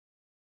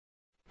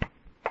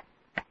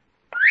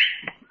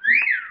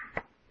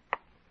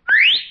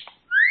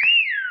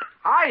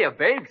Hiya,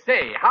 babe.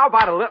 Say, how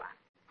about a little...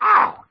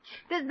 Ouch!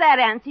 Does that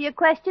answer your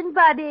question,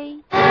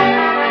 buddy?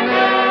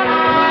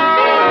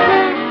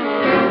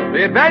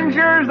 The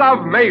Adventures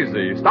of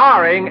Maisie,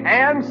 starring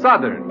Ann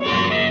Southern.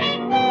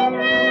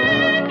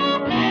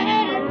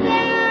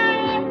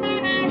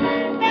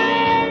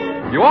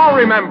 You all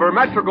remember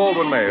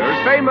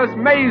Metro-Goldwyn-Mayer's famous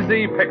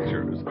Maisie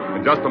pictures.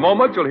 In just a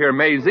moment, you'll hear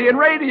Maisie in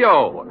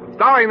radio,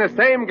 starring the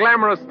same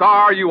glamorous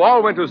star you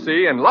all went to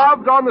see and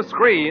loved on the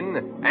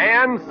screen,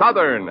 Ann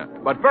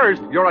Southern. But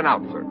first, your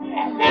announcer.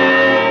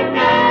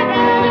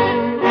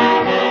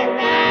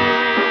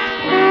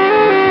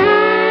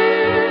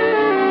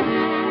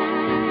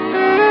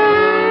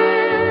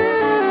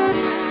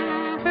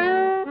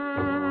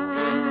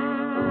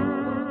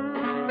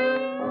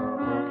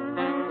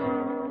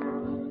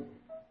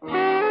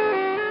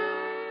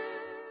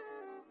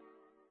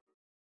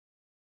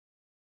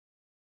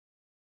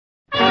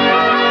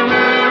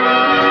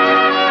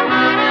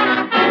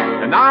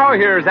 Now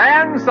here's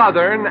Ann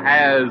Southern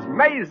as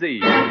Maisie.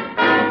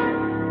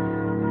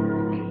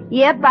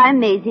 Yep, I'm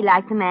Maisie,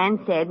 like the man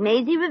said.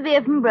 Maisie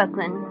Revere from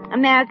Brooklyn.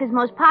 America's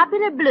most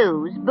popular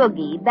blues,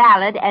 boogie,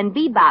 ballad, and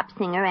bebop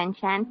singer and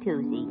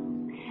chanteuse.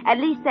 At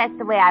least that's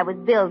the way I was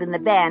billed in the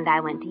band I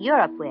went to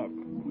Europe with.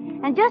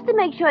 And just to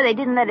make sure they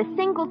didn't let a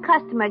single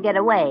customer get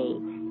away,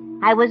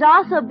 I was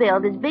also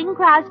billed as Bing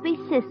Crosby's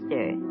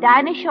sister,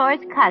 Dinah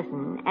Shore's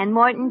cousin, and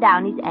Morton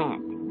Downey's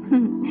aunt.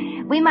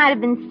 We might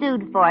have been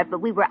sued for it, but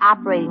we were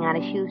operating on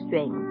a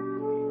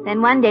shoestring.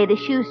 Then one day the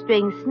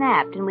shoestring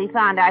snapped, and we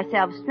found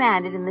ourselves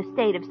stranded in the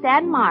state of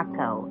San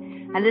Marco,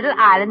 a little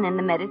island in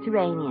the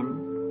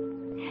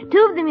Mediterranean.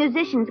 2 of the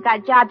musicians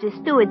got jobs as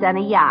stewards on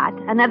a yacht,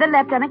 another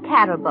left on a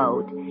cattle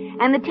boat,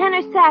 and the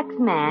tenor sax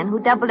man, who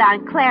doubled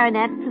on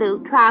clarinet,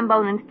 flute,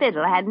 trombone, and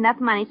fiddle, had enough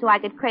money so I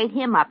could crate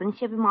him up and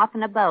ship him off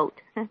in a boat.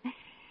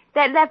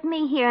 That left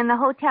me here in the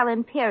Hotel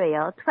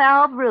Imperial,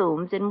 12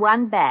 rooms and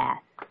 1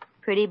 bath.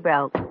 Pretty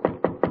broke.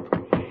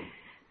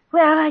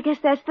 Well, I guess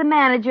that's the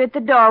manager at the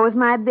door with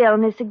my bill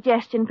and his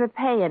suggestion for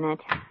paying it.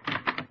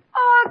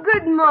 Oh,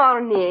 good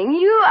morning.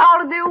 You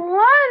are the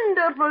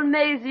wonderful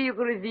Maisie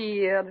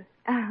Revere.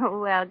 Oh,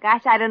 well,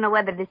 gosh, I don't know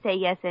whether to say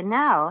yes or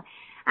no.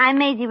 I'm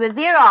Maisie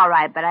Revere, all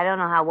right, but I don't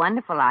know how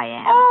wonderful I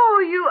am. Oh,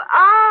 you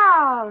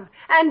are.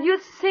 And you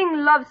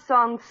sing love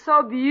songs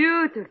so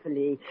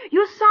beautifully.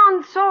 You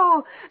sound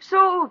so...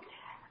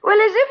 Well,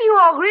 as if you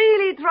are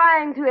really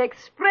trying to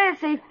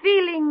express a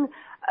feeling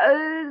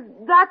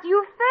that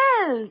you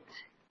felt.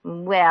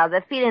 Well,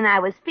 the feeling I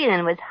was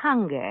feeling was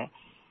hunger.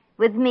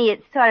 With me,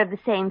 it's sort of the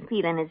same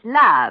feeling as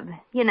love.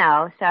 You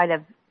know, sort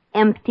of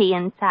empty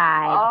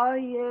inside. Oh,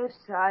 yes,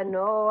 I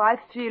know. I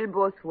feel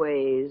both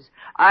ways.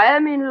 I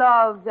am in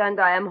love, and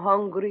I am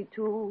hungry,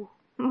 too.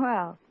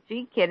 Well,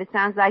 gee, kid, it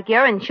sounds like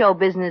you're in show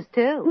business,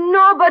 too.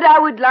 No, but I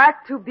would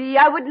like to be.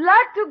 I would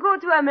like to go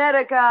to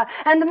America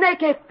and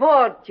make a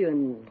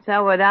fortune.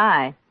 So would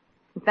I.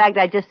 In fact,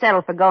 I just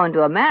settled for going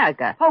to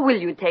America. Oh, will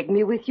you take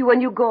me with you when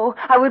you go?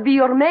 I will be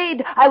your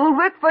maid. I will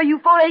work for you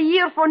for a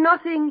year for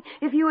nothing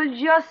if you will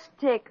just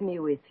take me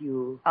with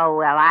you. Oh,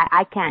 well,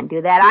 I can't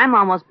do that. I'm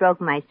almost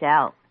broke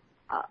myself.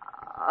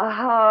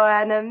 Oh,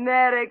 an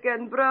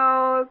American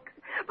broke.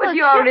 But Well,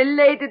 you are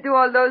related to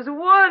all those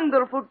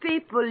wonderful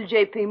people,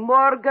 J.P.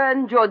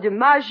 Morgan, Joe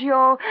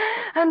DiMaggio,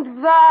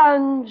 and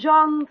Van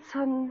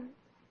Johnson.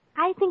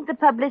 I think the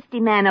publicity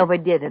man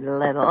overdid it a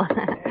little.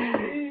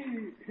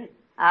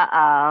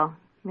 Uh-oh.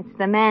 It's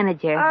the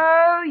manager.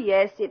 Oh,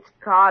 yes, it's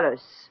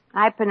Carlos.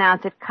 I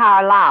pronounce it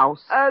Carlos.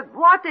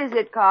 What is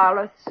it,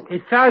 Carlos?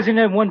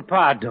 1,001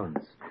 pardons.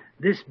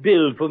 This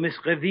bill for Miss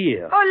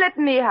Revere. Oh, let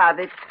me have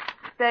it.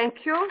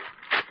 Thank you.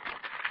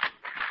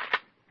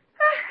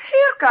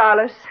 Here,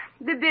 Carlos.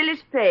 The bill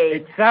is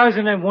paid.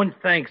 1,001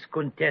 thanks,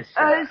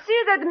 Contessa.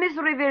 See that Miss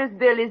Revere's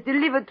bill is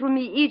delivered to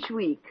me each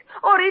week.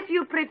 Or if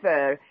you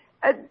prefer,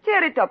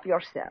 tear it up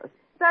yourself.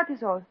 That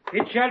is all.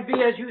 It shall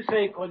be as you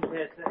say,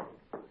 Contessa.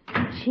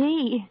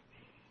 Gee,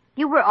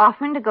 you were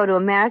offering to go to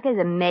America as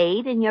a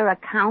maid and you're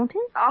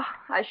accountant? Oh,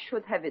 I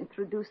should have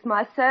introduced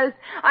myself.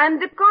 I'm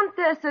the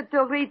Contessa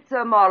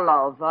Teresa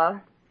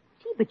Marlova.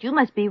 Gee, but you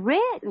must be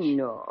rich.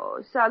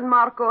 No, San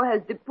Marco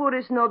has the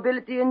poorest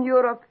nobility in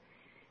Europe.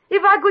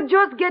 If I could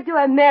just get to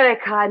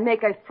America and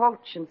make a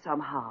fortune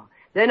somehow,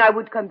 then I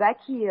would come back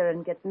here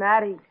and get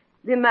married.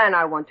 The man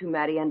I want to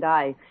marry and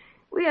I.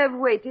 We have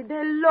waited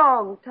a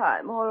long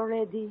time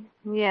already.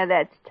 Yeah,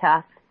 that's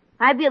tough.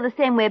 I feel the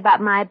same way about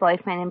my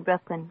boyfriend in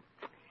Brooklyn.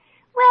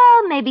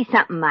 Well, maybe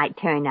something might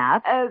turn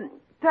up.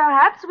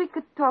 Perhaps we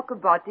could talk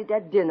about it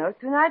at dinner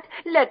tonight.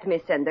 Let me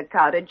send a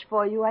carriage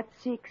for you at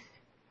 6.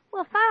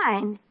 Well,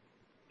 fine.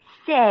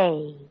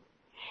 Say,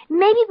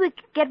 maybe we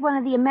could get one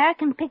of the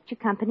American picture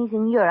companies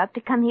in Europe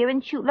to come here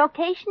and shoot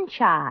location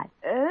shots.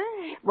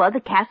 Well, the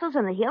castles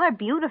on the hill are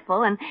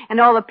beautiful, and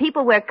all the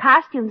people wear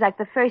costumes like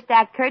the first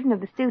act curtain of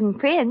The Student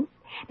Prince.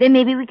 Then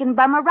maybe we can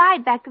bum a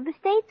ride back to the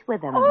States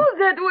with them. Oh,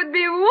 that would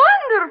be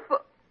wonderful.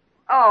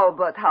 Oh,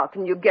 but how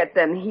can you get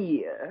them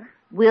here?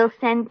 We'll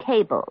send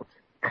cables.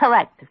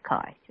 Collect, of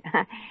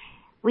course.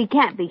 We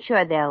can't be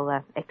sure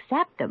they'll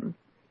accept them.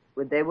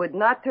 But they would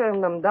not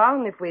turn them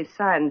down if we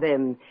signed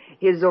them.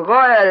 His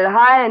Royal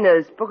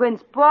Highness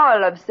Prince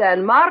Paul of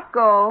San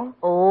Marco.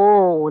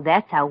 Oh,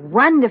 that's a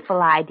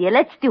wonderful idea.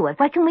 Let's do it.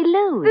 What can we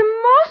lose?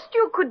 The most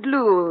you could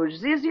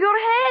lose is your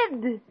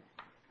head.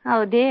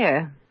 Oh,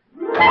 dear.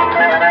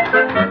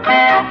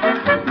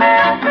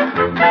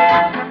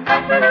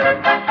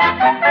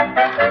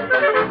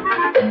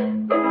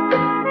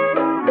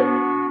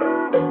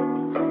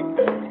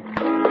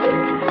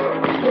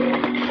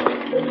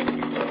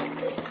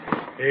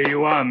 Here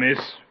you are, miss.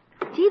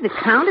 Gee, the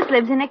Countess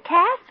lives in a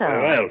castle.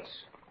 Where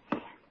else?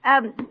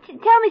 Tell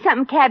me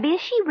something, Cabby.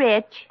 Is she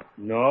rich?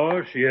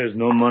 No, she has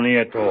no money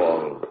at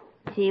all.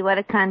 Gee, what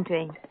a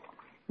country.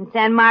 In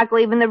San Marco,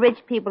 even the rich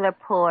people are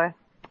poor.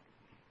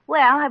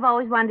 Well, I've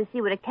always wanted to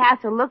see what a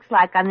castle looks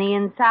like on the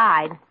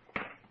inside.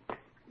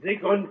 The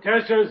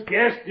Contessa's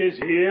guest is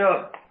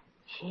here.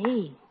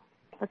 Gee,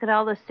 look at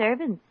all the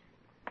servants.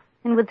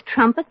 And with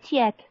trumpets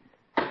yet.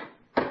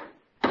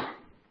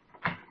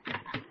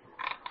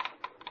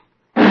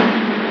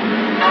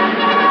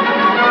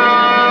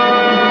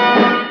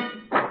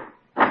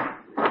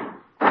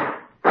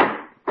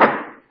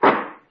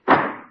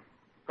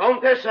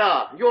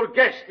 Contessa, your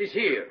guest is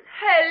here.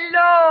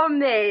 Hello,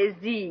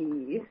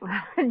 Maisie.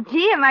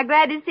 Gee, am I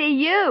glad to see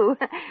you.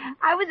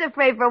 I was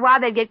afraid for a while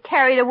they'd get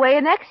carried away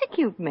and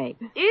execute me.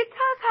 It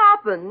has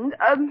happened.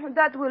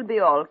 That will be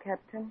all,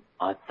 Captain.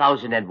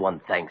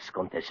 1,001 thanks,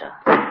 Contessa.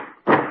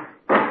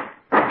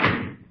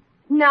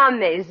 Now,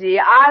 Maisie,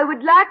 I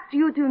would like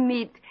you to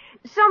meet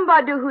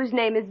somebody whose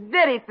name is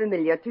very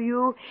familiar to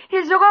you.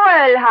 His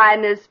Royal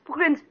Highness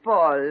Prince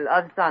Paul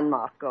of San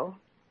Marco.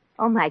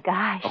 Oh, my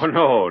gosh.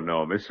 Oh,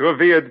 no, Miss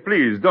Revered,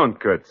 please don't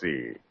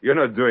curtsy. You're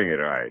not doing it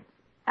right.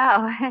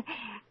 Oh,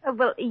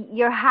 well,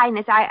 Your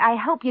Highness, I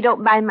hope you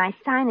don't mind my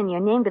signing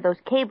your name to those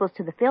cables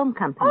to the film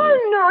company.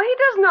 Oh, no, he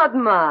does not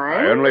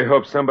mind. I only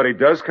hope somebody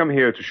does come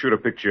here to shoot a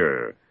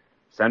picture.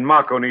 San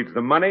Marco needs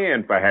the money,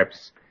 and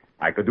perhaps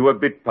I could do a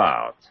bit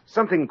part.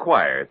 Something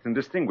quiet and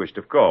distinguished,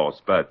 of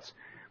course, but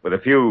with a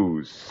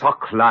few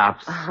sock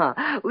laughs.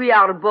 We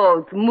are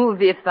both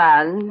movie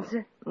fans.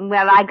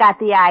 Well, I got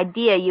the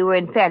idea you were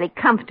in fairly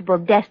comfortable,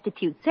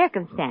 destitute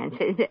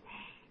circumstances.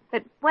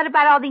 But what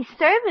about all these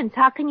servants?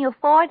 How can you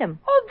afford them?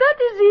 Oh,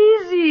 that is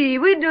easy.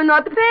 We do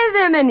not pay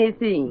them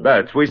anything.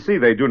 But we see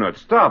they do not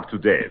starve to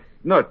death.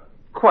 Not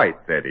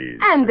quite, that is.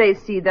 And they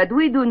see that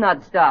we do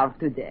not starve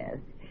to death.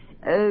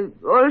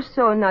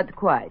 Also not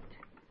quite.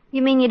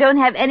 You mean you don't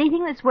have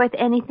anything that's worth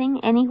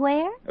anything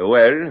anywhere?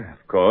 Well,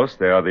 of course,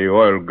 there are the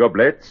royal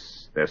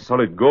goblets. They're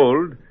solid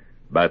gold,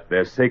 but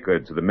they're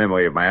sacred to the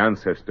memory of my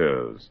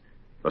ancestors.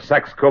 The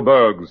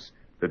Saxe-Coburgs,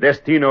 the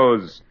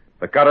Destinos,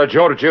 the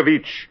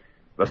Karageorgievich,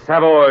 the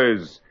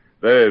Savoys,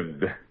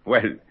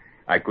 well,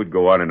 I could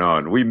go on and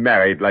on. We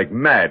married like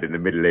mad in the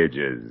Middle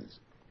Ages.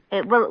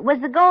 Well, was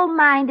the gold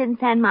mined in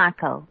San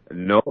Marco?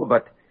 No,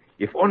 but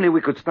if only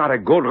we could start a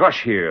gold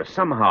rush here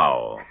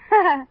somehow.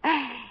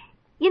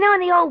 You know,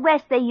 in the Old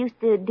West, they used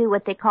to do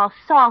what they call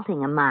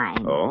salting a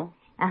mine. Oh?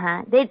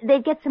 Uh-huh.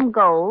 They'd get some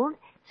gold,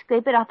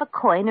 scrape it off a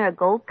coin or a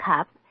gold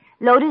cup,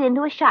 load it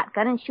into a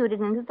shotgun, and shoot it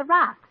into the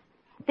rocks.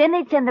 Then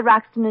they'd send the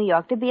rocks to New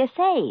York to be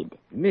assayed.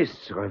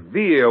 Miss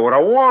Revere, what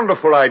a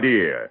wonderful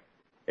idea.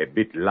 A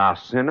bit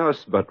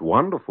larcenous, but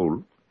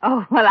wonderful.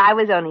 Oh, well, I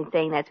was only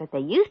saying that's what they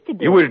used to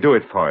do. You will do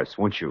it for us,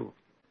 won't you?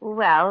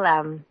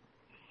 Well,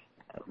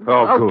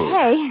 Oh,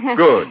 okay. Good.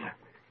 Good.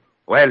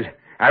 Well,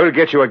 I will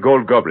get you a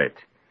gold goblet.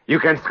 You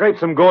can scrape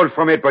some gold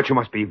from it, but you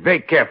must be very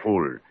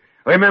careful.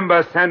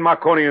 Remember, San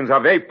Marconians are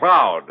very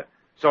proud,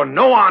 so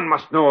no one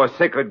must know a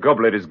sacred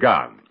goblet is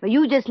gone. Well,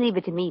 you just leave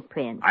it to me,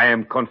 Prince. I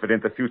am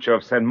confident the future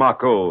of San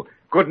Marco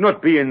could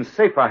not be in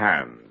safer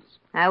hands.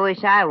 I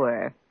wish I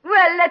were.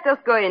 Well, let us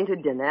go into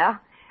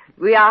dinner.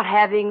 We are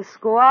having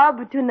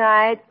squab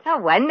tonight. Oh,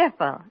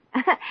 wonderful.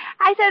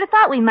 I sort of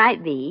thought we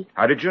might be.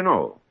 How did you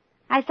know?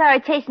 I saw her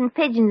chasing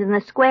pigeons in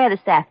the square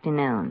this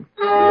afternoon.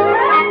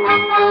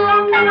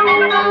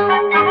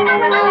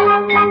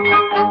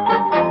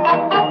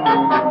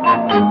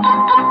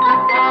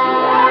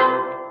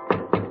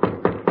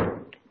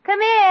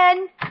 Come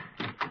in.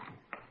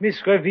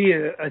 Miss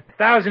Revere,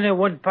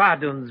 1,001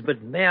 pardons,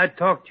 but may I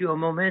talk to you a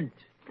moment?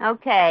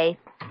 Okay.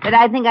 But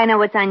I think I know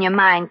what's on your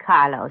mind,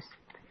 Carlos.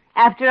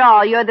 After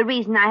all, you're the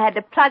reason I had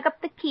to plug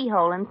up the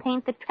keyhole and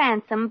paint the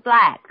transom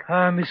black.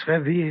 Ah, Miss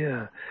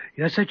Revere,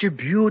 you're such a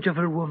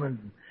beautiful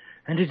woman,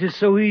 and it is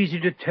so easy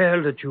to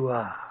tell that you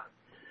are.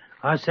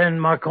 Our San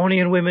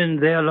Marconian women,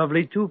 they're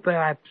lovely too,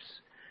 perhaps,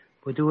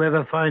 but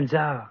whoever finds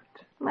out.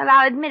 Well,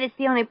 I'll admit it's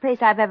the only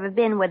place I've ever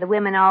been where the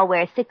women all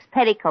wear 6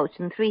 petticoats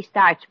and 3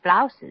 starched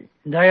blouses.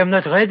 And I am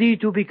not ready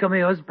to become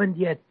a husband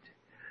yet.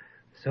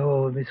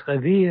 So, Miss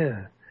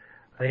Revere,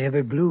 I have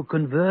a blue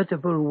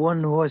convertible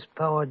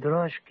 1-horsepower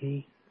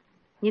droshky.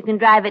 You can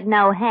drive it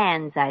no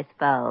hands, I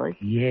suppose.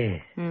 Yeah.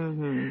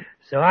 Mm-hmm.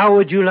 So how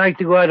would you like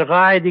to go out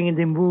riding in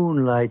the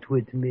moonlight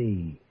with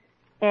me?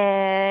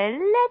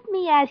 Let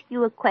me ask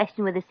you a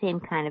question with the same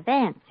kind of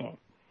answer.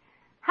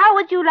 How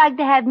would you like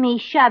to have me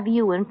shove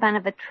you in front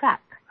of a truck?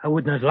 I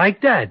would not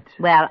like that.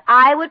 Well,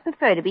 I would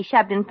prefer to be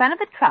shoved in front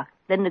of a truck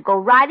than to go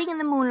riding in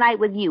the moonlight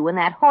with you in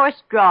that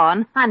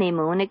horse-drawn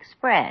honeymoon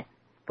express.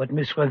 But,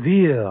 Miss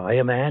Revere, I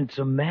am a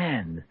handsome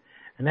man,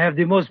 and I have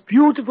the most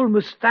beautiful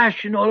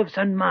mustache in all of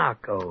San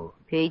Marco.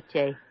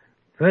 Peachy.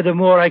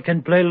 Furthermore, I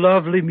can play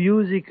lovely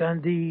music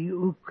on the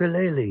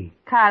ukulele.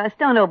 Carlos,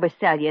 don't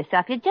oversell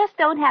yourself. You just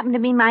don't happen to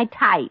be my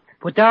type.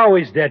 But how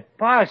is that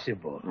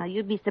possible? Well,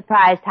 you'd be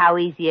surprised how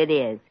easy it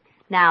is.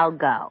 Now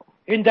go.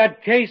 In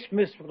that case,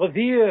 Miss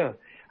Revere,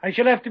 I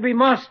shall have to be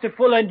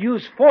masterful and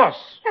use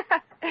force.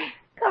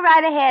 Go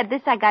right ahead.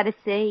 This I gotta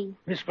see.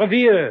 Miss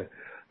Revere,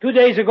 2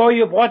 days ago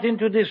you brought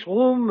into this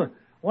room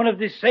one of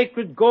the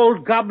sacred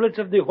gold goblets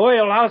of the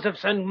royal house of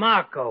San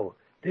Marco.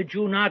 Did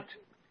you not?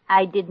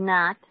 I did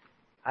not.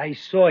 I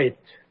saw it.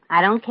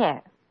 I don't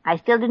care. I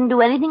still didn't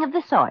do anything of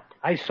the sort.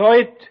 I saw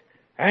it,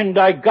 and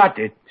I got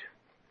it.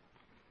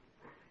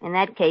 In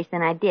that case,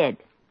 then I did.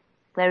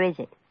 Where is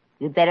it?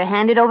 You'd better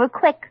hand it over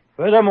quick.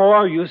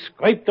 Furthermore, you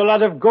scraped a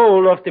lot of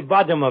gold off the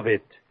bottom of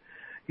it.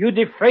 You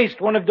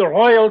defaced one of the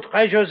royal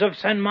treasures of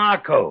San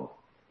Marco.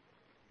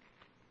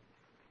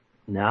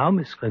 Now,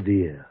 Miss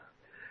Revere,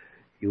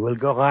 you will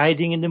go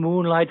riding in the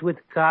moonlight with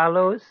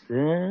Carlos,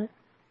 eh?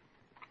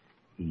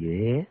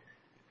 Yes?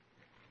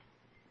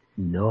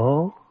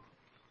 No?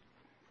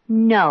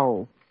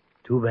 No.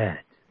 Too bad.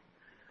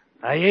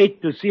 I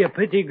hate to see a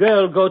pretty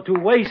girl go to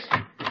waste.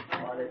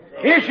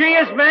 Here she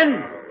is,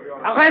 men!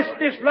 Arrest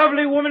this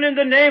lovely woman in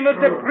the name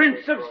of the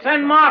Prince of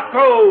San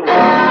Marco!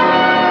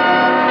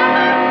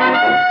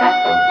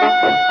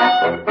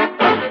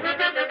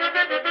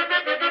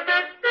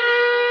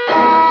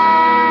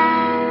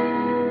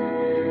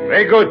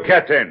 Very good,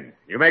 Captain.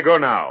 You may go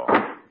now.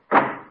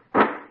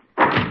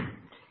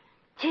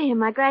 Gee,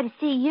 am I glad to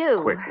see you.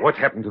 Quick, what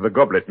happened to the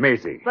goblet,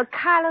 Maisie? Well,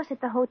 Carlos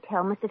at the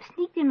hotel must have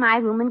sneaked in my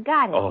room and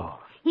got it. Oh.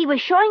 He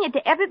was showing it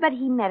to everybody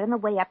he met on the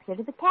way up here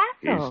to the castle.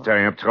 He's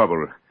stirring up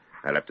trouble.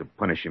 I'll have to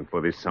punish him for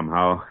this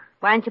somehow.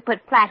 Why don't you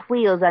put flat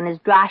wheels on his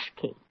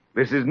droshky?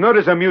 This is not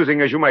as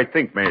amusing as you might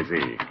think,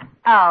 Maisie.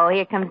 Oh,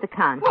 here comes the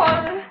concert. Paul,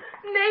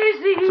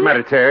 Maisie. What's the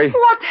matter, Terry?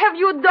 What have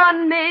you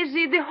done,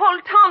 Maisie? The whole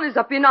town is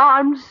up in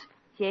arms.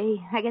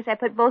 Gee, I guess I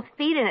put both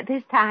feet in it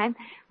this time.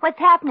 What's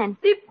happening?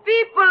 The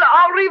people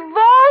are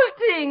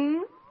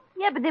revolting.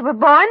 Yeah, but they were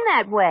born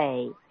that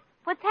way.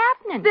 What's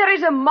happening? There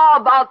is a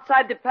mob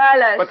outside the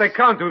palace. But they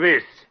can't do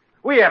this.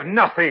 We have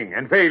nothing,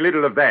 and very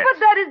little of that. But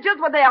that is just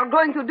what they are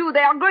going to do.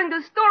 They are going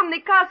to storm the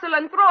castle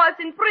and throw us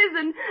in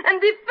prison.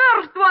 And the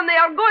first one they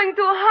are going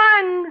to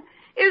hang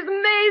is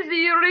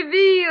Maisie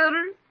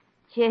Revere.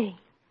 Gee,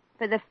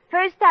 for the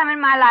first time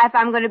in my life,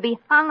 I'm going to be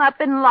hung up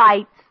in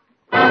lights.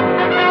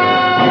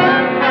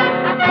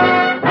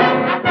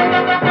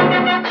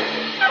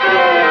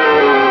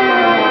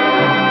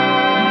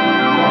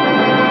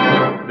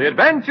 The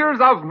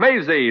Adventures of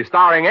Maisie,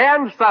 starring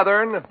Ann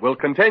Southern, will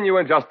continue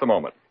in just a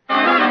moment.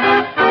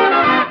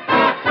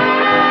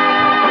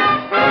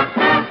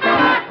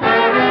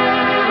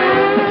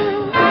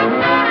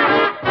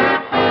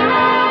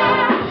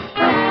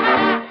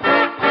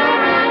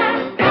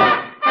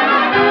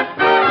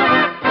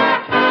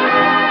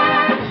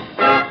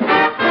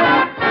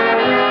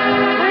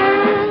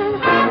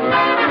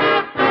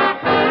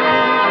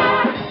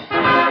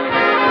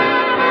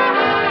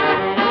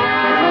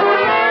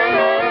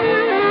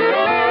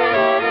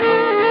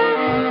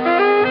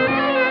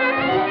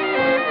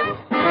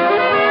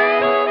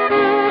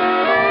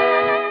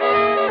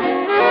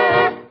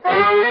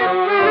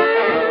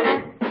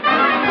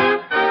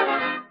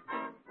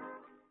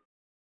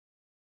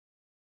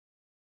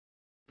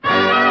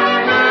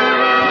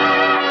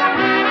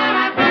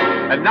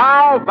 And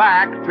now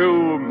back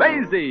to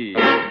Maisie.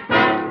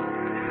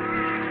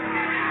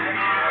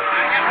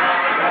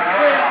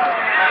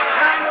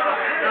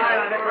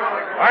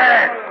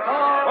 Quiet!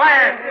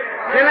 Quiet!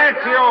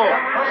 Silencio!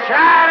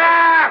 Shut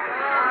up!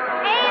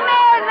 Hey,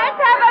 man, let's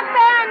have a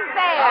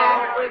fanfare.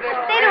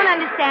 They don't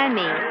understand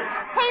me.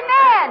 Hey,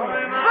 man,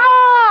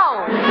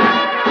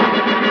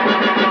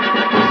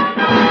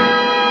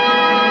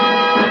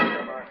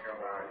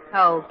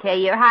 roll!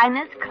 Okay, Your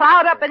Highness,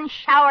 cloud up and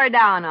shower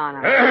down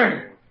on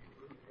them.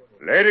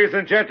 Ladies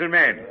and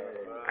gentlemen,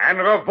 and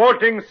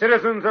revolting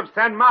citizens of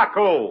San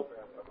Marco,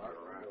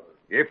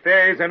 if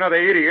there is another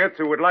idiot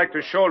who would like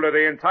to shoulder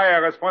the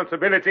entire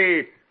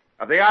responsibility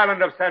of the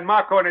island of San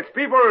Marco and its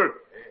people,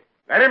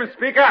 let him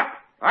speak up,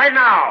 right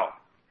now.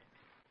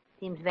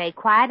 Seems very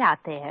quiet out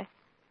there.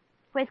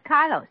 Where's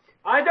Carlos?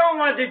 I don't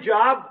want a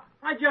job.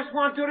 I just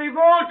want to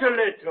revolt a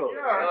little.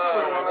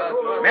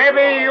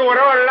 Maybe you would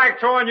all like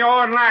to own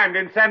your own land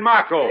in San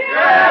Marco. All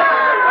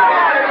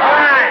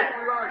right.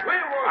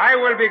 I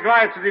will be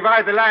glad to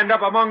divide the land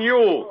up among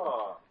you.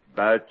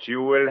 But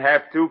you will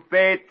have to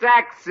pay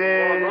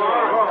taxes.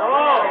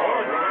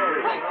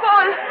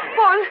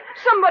 Paul,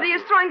 somebody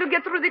is trying to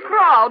get through the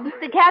crowd.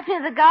 The captain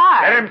of the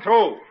guard. Let him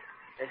through.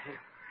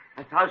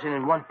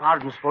 1,001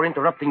 pardons for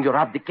interrupting your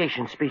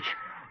abdication speech.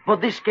 But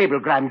this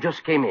cablegram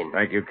just came in.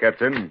 Thank you,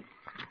 Captain.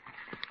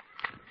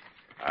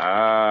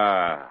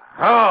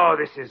 Oh,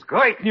 this is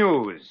great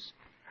news.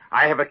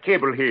 I have a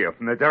cable here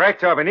from the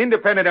director of an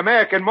independent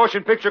American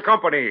motion picture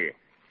company,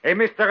 a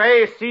Mr.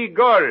 A.C.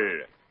 Gull.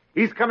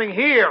 He's coming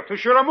here to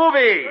shoot a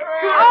movie.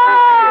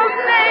 Oh,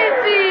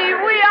 Maisie,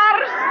 we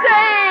are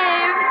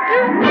saved.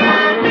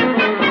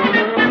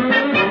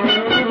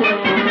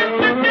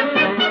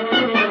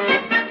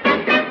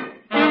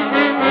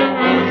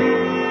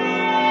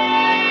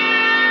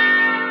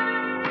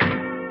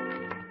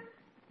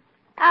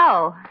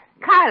 Oh,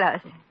 Carlos.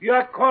 You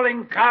are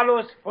calling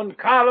Carlos von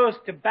Carlos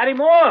to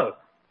Barrymore?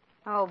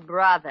 Oh,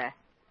 brother.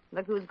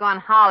 Look who's gone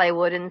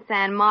Hollywood in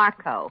San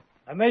Marco.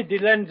 I made the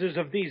lenses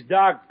of these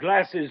dark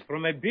glasses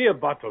from a beer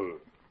bottle.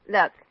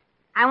 Look,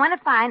 I want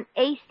to find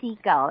A.C.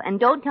 Gull, and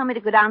don't tell me to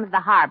go down to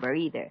the harbor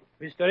either.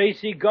 Mr.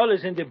 A.C. Gull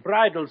is in the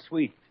bridal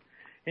suite,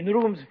 in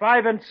rooms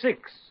 5 and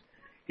 6.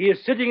 He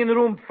is sitting in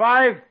room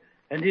 5,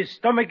 and his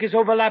stomach is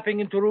overlapping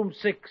into room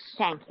 6.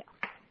 Thank you.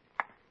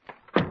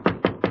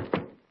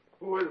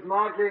 Who is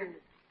knocking?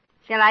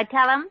 Shall I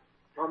tell him?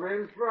 Come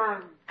in,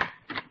 friend.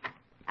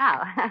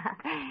 Oh,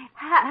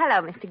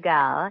 hello, Mr.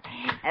 Gull.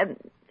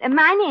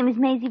 My name is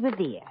Maisie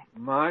Revere.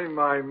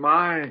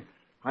 My.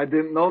 I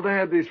didn't know they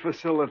had these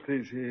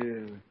facilities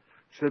here.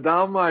 Sit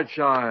down, my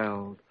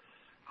child.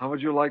 How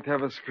would you like to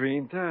have a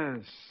screen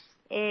test?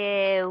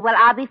 Well,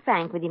 I'll be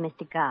frank with you,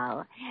 Mr.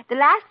 Gull. The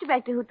last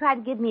director who tried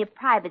to give me a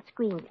private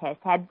screen test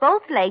had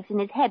both legs in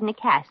his head in a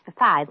cast for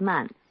 5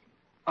 months.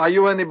 Are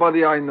you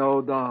anybody I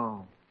know,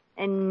 doll?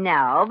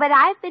 No, but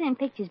I've been in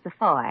pictures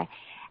before.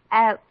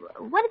 What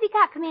have you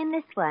got for me in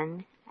this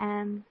one?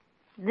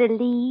 The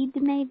lead,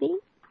 maybe?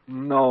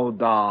 No,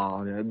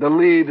 doll. The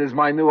lead is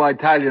my new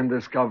Italian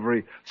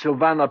discovery,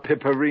 Silvana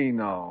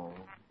Piperino.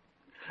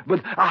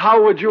 But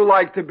how would you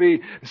like to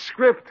be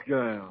script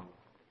girl?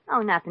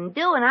 Oh, nothing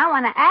doing. I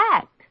want to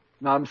act.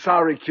 Now, I'm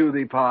sorry,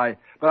 cutie pie,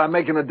 but I'm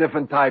making a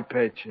different type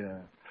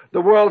picture.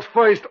 The world's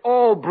first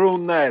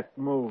all-brunette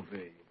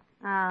movie.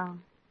 Oh,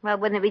 well,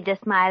 wouldn't it be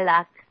just my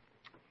luck?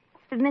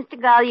 But, Mr.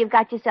 Gull, you've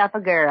got yourself a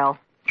girl.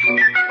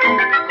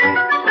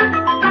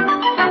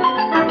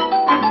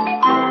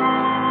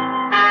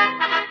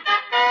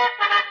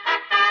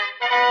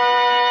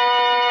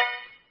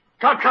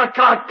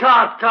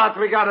 Cut.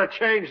 We gotta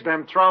change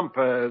them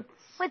trumpets.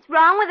 What's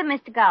wrong with them,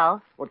 Mr.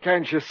 Gull? What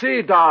can't you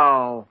see,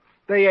 doll?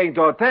 They ain't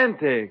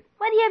authentic.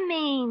 What do you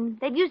mean?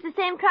 They've used the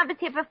same trumpets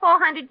here for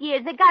 400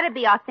 years. They gotta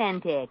be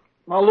authentic.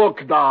 Now,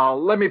 look,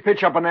 doll, let me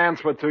pitch up an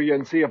answer to you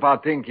and see if our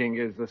thinking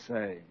is the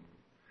same.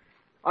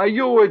 Are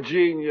you a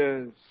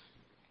genius?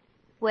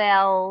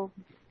 Well,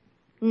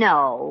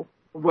 no.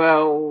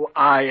 Well,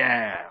 I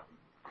am.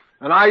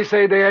 And I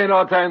say they ain't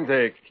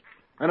authentic.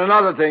 And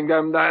another thing,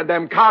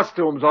 them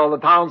costumes all the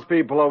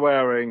townspeople are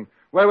wearing.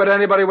 Where would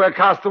anybody wear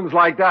costumes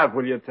like that,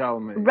 will you tell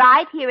me?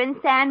 Right here in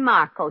San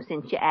Marco,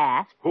 since you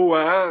asked. Who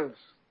asked?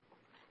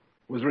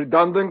 Was a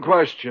redundant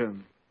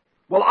question.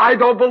 Well, I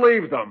don't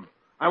believe them.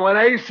 And when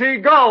A.C.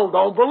 Gull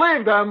don't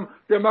believe them,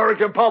 the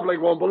American public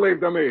won't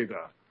believe them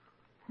either.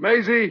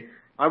 Maisie,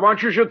 I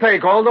want you to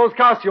take all those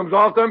costumes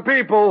off them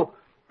people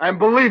and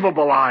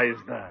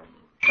believableize them.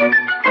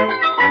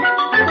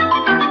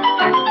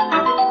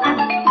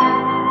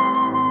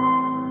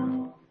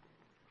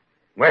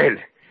 Well,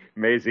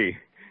 Maisie,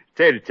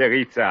 tell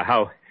Teresa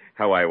how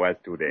I was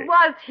today.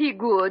 Was he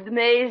good,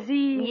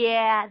 Maisie?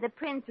 Yeah, the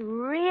prince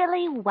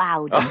really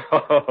wowed him.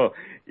 Oh,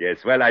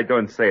 yes, well, I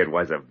don't say it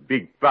was a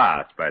big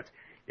part, but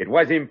it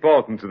was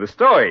important to the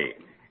story,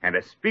 and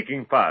a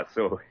speaking part,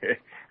 so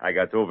I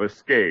got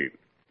overscaled.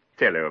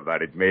 Tell her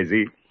about it,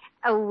 Maisie.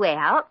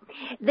 Well,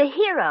 the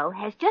hero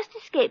has just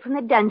escaped from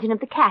the dungeon of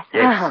the castle.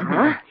 Yes.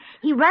 Uh-huh.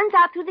 He runs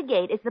out through the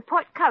gate as the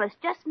portcullis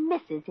just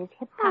misses his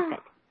hip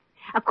pocket.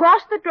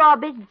 Across the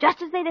drawbridge,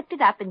 just as they lift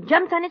it up, and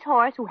jumps on his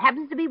horse, who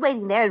happens to be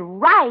waiting there,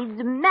 and rides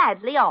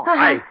madly off.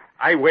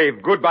 I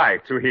wave goodbye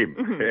to him.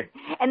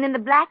 Mm-hmm. And then the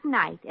Black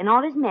Knight and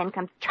all his men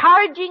come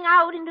charging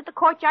out into the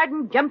courtyard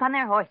and jump on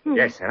their horses.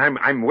 Yes, and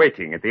I'm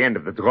waiting at the end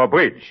of the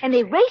drawbridge. And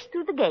they race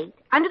through the gate,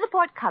 under the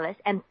portcullis,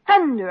 and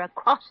thunder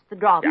across the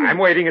drawbridge. Yeah, I'm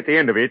waiting at the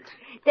end of it.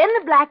 Then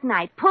the Black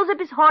Knight pulls up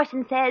his horse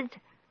and says,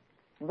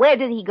 "Where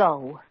did he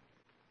go?"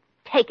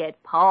 Take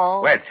it,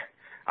 Paul. Well,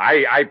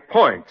 I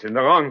point in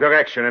the wrong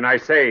direction, and I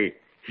say,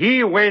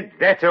 he went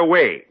that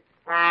way.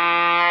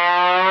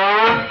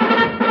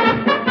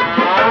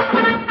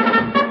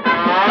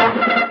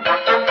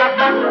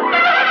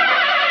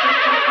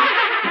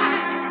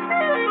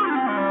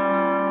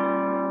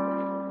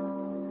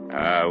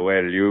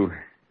 Well, you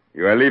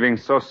are leaving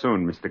so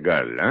soon, Mr.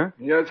 Gull, huh?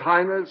 Yes,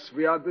 Highness,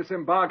 we are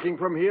disembarking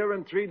from here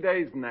in 3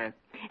 days, Nat.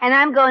 And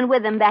I'm going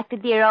with him back to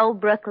dear old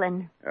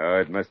Brooklyn. Oh,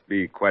 it must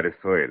be quite a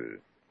thrill,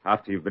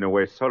 after you've been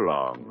away so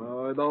long.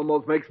 Oh, it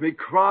almost makes me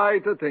cry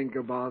to think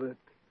about it.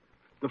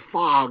 The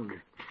fog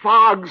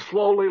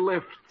slowly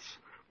lifts.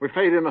 We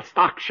fade in a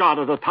stock shot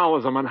of the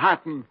towers of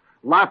Manhattan,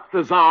 lap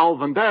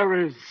dissolve, and there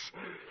is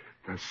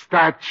the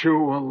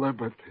Statue of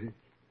Liberty.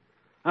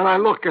 And I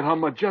look at her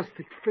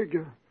majestic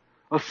figure,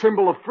 a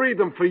symbol of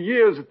freedom for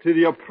years to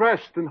the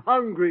oppressed and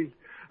hungry.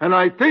 And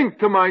I think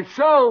to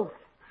myself,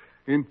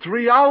 in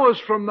 3 hours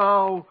from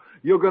now,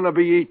 you're going to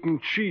be eating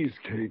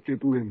cheesecake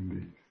at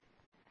Lindy's.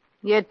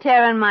 You're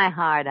tearing my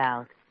heart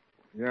out.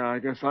 Yeah, I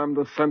guess I'm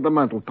the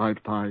sentimental type,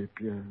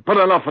 yeah. But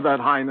enough of that,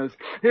 Highness.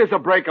 Here's a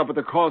breakup of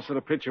the course of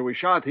the picture we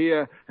shot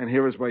here, and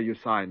here is where you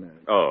sign it.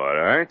 Oh, all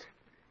right.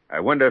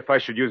 I wonder if I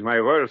should use my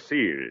royal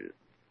seal.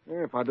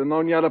 Yeah, if I'd have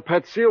known you had a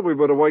pet seal, we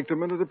would have worked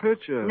him into the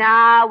picture.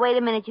 Now, wait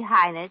a minute, Your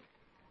Highness.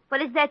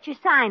 What is that you're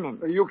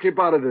signing? You keep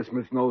out of this,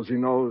 Miss Nosy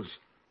Nose.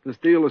 This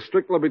deal is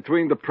strictly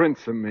between the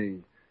prince and me.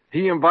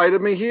 He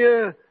invited me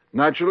here.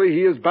 Naturally,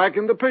 he is back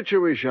in the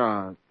picture we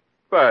shot.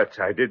 But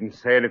I didn't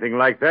say anything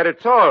like that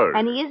at all.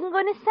 And he isn't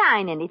going to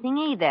sign anything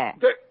either.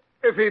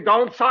 If he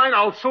don't sign,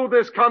 I'll sue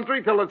this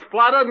country till it's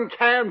flatter than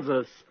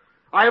Kansas.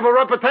 I have a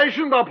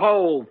reputation to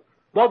uphold.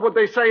 What would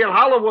they say in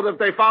Hollywood if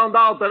they found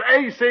out that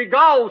A.C.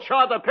 Gull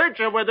shot a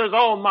picture with his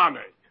own money?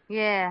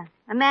 Yeah,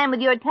 a man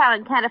with your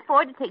talent can't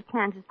afford to take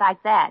chances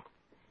like that.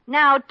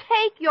 Now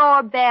take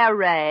your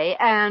beret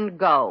and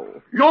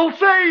go. You'll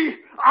see!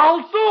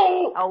 I'll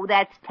sue! Oh,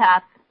 that's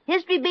tough.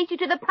 History beat you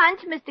to the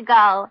punch, Mr.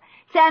 Gull.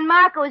 San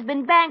Marco has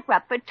been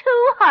bankrupt for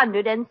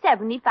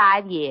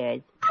 275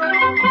 years.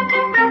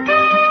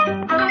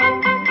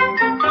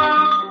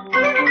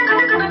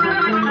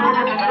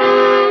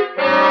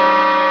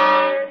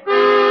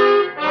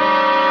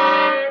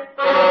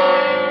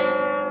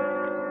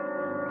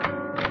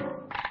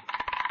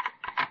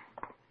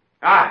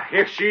 Ah,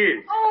 here she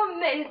is. Oh,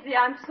 Maisie,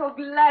 I'm so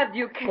glad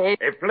you came.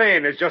 A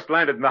plane has just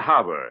landed in the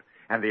harbor,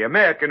 and the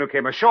American who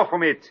came ashore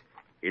from it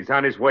is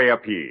on his way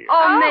up here.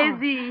 Oh,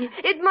 Maisie,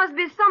 it must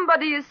be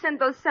somebody you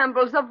sent us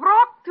samples of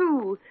rock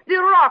to. The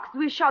rocks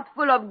we shot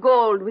full of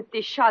gold with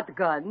the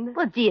shotgun.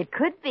 Well, gee, it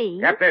could be.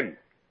 Captain,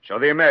 show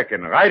the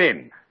American right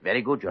in.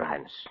 Very good, Your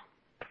Highness.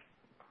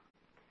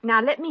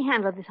 Now, let me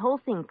handle this whole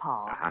thing,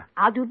 Paul. Uh-huh.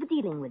 I'll do the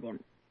dealing with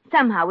him.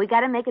 Somehow, we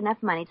got to make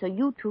enough money so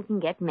you two can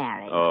get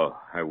married. Oh,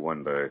 I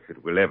wonder if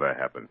it will ever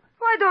happen.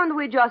 Why don't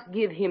we just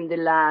give him the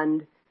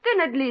land? Then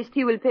at least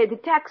he will pay the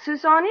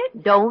taxes on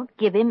it. Don't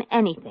give him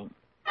anything.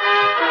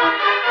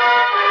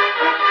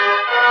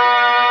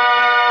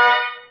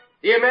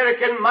 The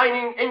American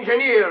mining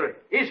engineer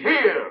is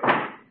here.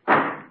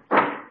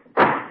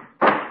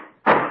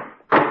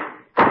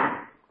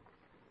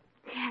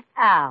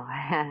 Oh,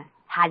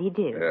 how do you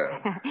do?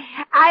 Yeah.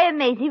 I am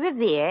Maisie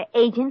Revere,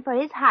 agent for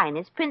His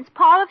Highness Prince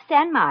Paul of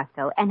San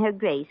Marco and Her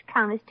Grace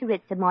Countess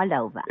Teresa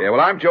Morlova. Yeah,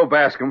 well, I'm Joe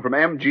Bascom from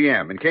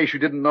MGM. In case you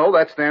didn't know,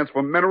 that stands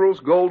for Minerals,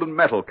 Gold, and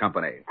Metal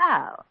Company.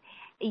 Oh,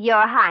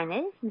 Your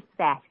Highness, Mr.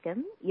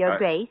 Bascom. Your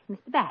Grace, Mr.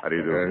 Bascom. How do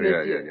you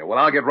do? Yeah. Well,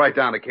 I'll get right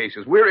down to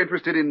cases. We're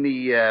interested in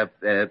the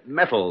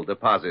metal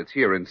deposits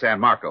here in San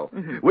Marco.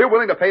 Mm-hmm. We're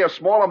willing to pay a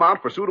small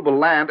amount for suitable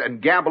land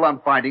and gamble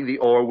on finding the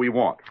ore we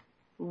want.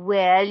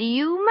 Well,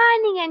 you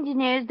mining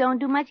engineers don't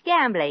do much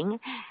gambling.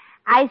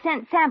 I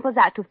sent samples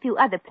out to a few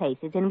other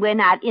places, and we're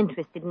not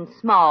interested in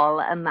small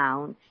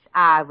amounts,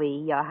 are we,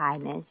 Your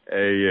Highness?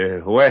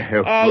 You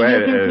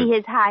can see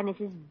His Highness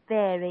is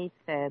very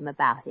firm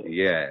about it.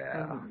 Yeah.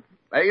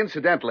 Mm-hmm.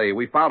 Incidentally,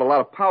 we found a lot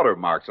of powder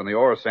marks on the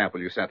ore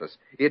sample you sent us.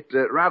 It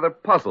rather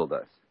puzzled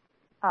us.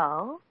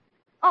 Oh?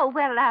 Oh,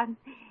 well,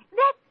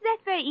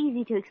 that's very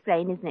easy to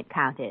explain, isn't it,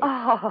 Countess?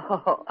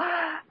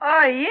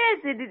 Oh, yes,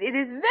 it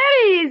is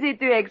very easy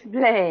to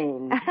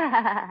explain.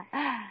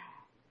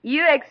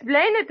 You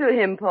explain it to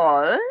him,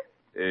 Paul.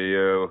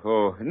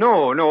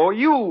 No,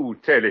 you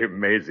tell him,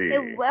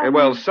 Maisie.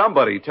 Well,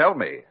 somebody tell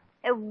me.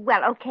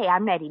 Well, okay,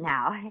 I'm ready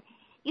now.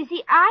 You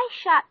see, I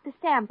shot the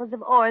samples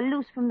of ore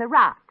loose from the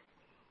rocks.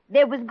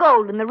 There was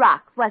gold in the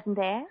rocks, wasn't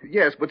there?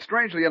 Yes, but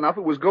strangely enough,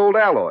 it was gold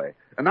alloy,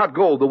 and not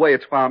gold the way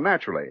it's found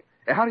naturally.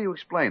 How do you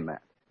explain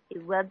that?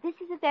 Well, this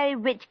is a very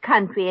rich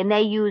country, and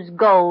they use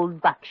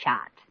gold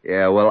buckshot.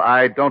 Yeah, well,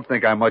 I don't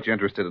think I'm much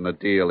interested in a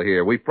deal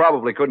here. We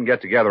probably couldn't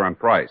get together on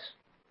price.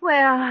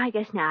 Well, I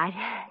guess not.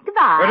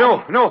 Goodbye.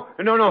 No.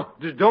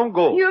 Don't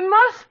go. You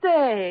must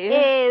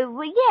stay.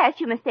 Well, yes,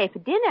 you must stay for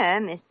dinner,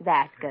 Mr.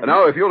 Bascom.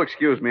 No, if you'll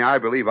excuse me, I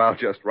believe I'll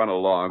just run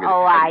along.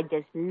 Oh, I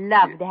just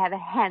love to have a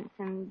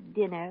handsome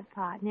dinner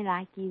partner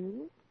like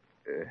you.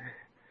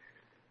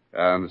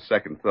 On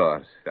second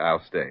thought,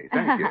 I'll stay.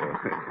 Thank you.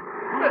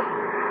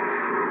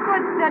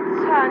 But that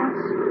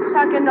sounds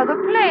like another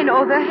plane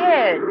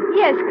overhead.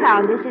 Yes,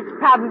 Countess, it's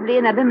probably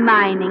another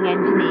mining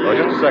engineer. Oh,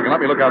 just a second.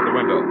 Let me look out the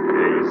window.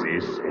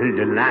 Maisie, sell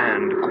the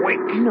land, quick.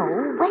 No,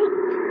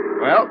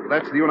 wait. Well,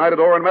 that's the United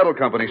Ore and Metal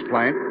Company's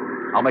plane.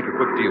 I'll make a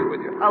quick deal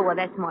with you. Oh, well,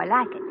 that's more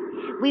like it.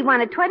 We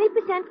want a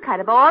 20% cut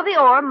of all the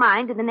ore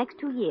mined in the next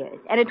 2 years,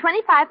 and a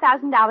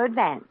 $25,000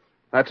 advance.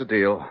 That's a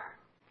deal.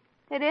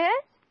 It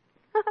is?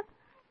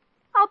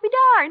 I'll be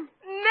darned.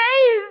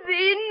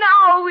 Maisie,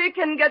 now we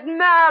can get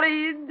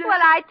married.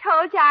 Well, I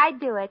told you I'd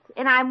do it,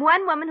 and I'm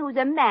one woman who's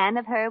a man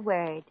of her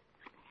word.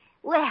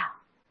 Well,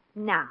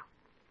 now,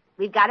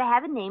 we've got to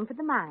have a name for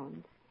the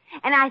mine,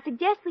 and I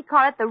suggest we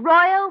call it the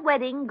Royal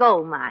Wedding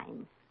Gold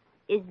Mine.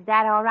 Is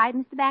that all right,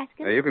 Mr.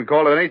 Baskin? You can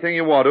call it anything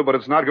you want to, but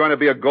it's not going to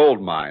be a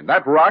gold mine.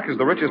 That rock is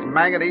the richest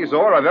manganese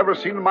ore I've ever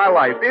seen in my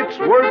life. It's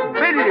worth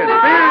billions.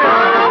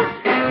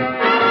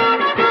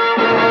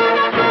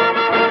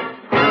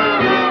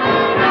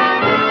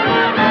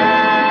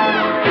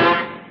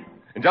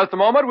 In just a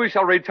moment, we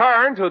shall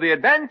return to the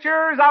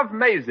adventures of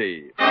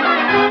Maisie.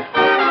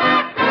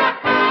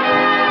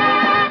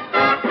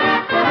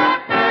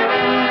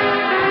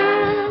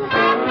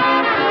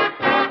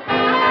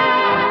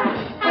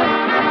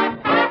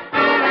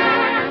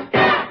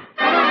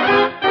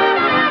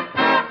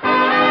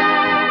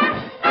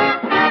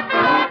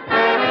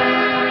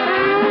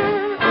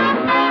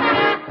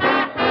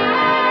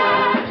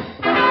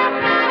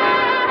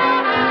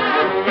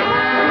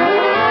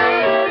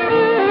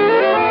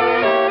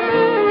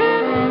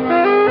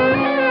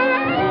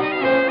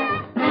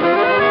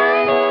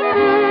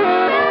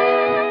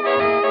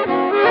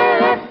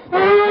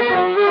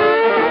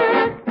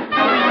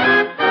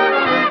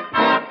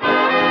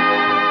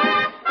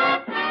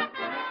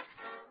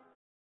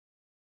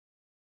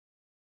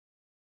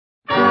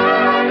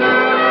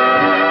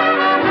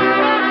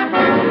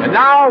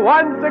 Now,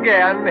 once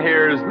again,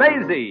 here's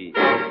Maisie.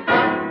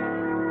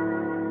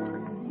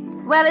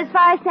 Well, as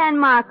far as San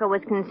Marco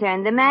was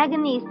concerned, the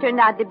Manganese turned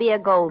out to be a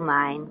gold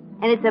mine.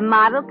 And it's a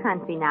model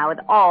country now with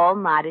all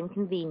modern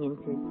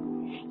conveniences.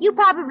 You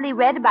probably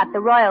read about the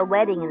royal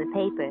wedding in the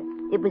paper.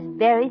 It was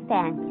very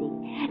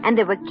fancy. And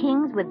there were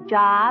kings with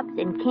jobs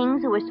and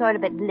kings who were sort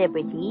of at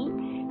liberty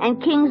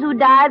and kings who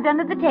dived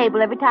under the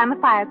table every time a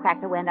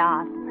firecracker went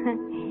off.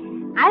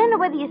 I don't know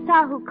whether you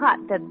saw who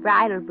caught the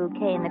bridal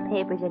bouquet in the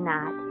papers or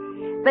not.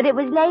 But it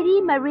was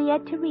Lady Maria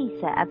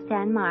Theresa of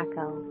San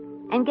Marco.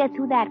 And guess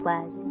who that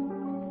was?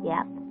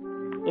 Yep,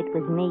 it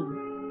was me.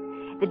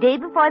 The day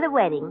before the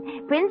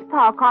wedding, Prince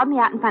Paul called me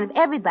out in front of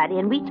everybody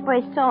and reached for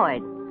his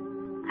sword.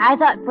 I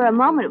thought for a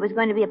moment it was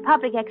going to be a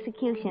public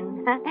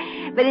execution.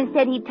 But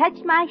instead he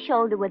touched my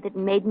shoulder with it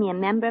and made me a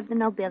member of the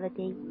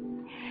nobility.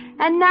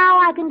 And now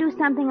I can do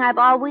something I've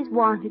always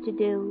wanted to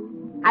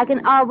do. I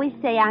can always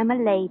say I'm a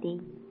lady.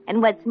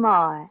 And what's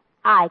more,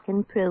 I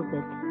can prove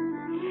it.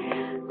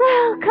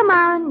 Well, come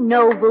on,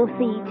 noble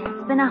feet.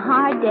 It's been a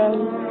hard day.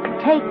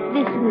 Take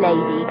this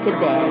lady to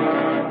bed.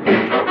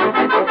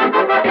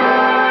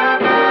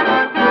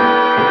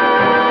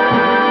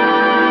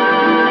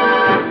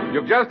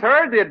 You've just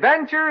heard The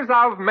Adventures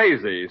of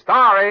Maisie,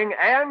 starring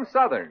Ann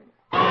Southern.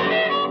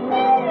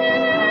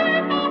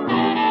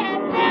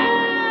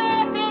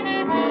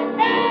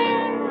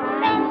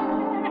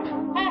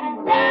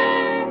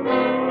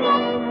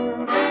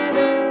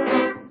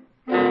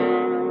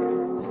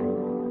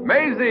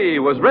 Maisie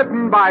was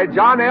written by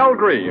John L.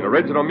 Green.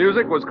 Original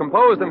music was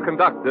composed and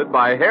conducted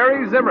by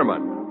Harry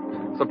Zimmerman.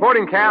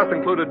 Supporting cast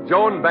included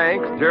Joan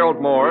Banks, Gerald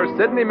Moore,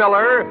 Sidney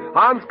Miller,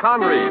 Hans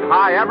Conried,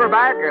 Hy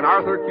Averback, and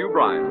Arthur Q.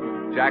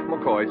 Bryan. Jack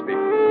McCoy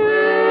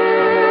speaking.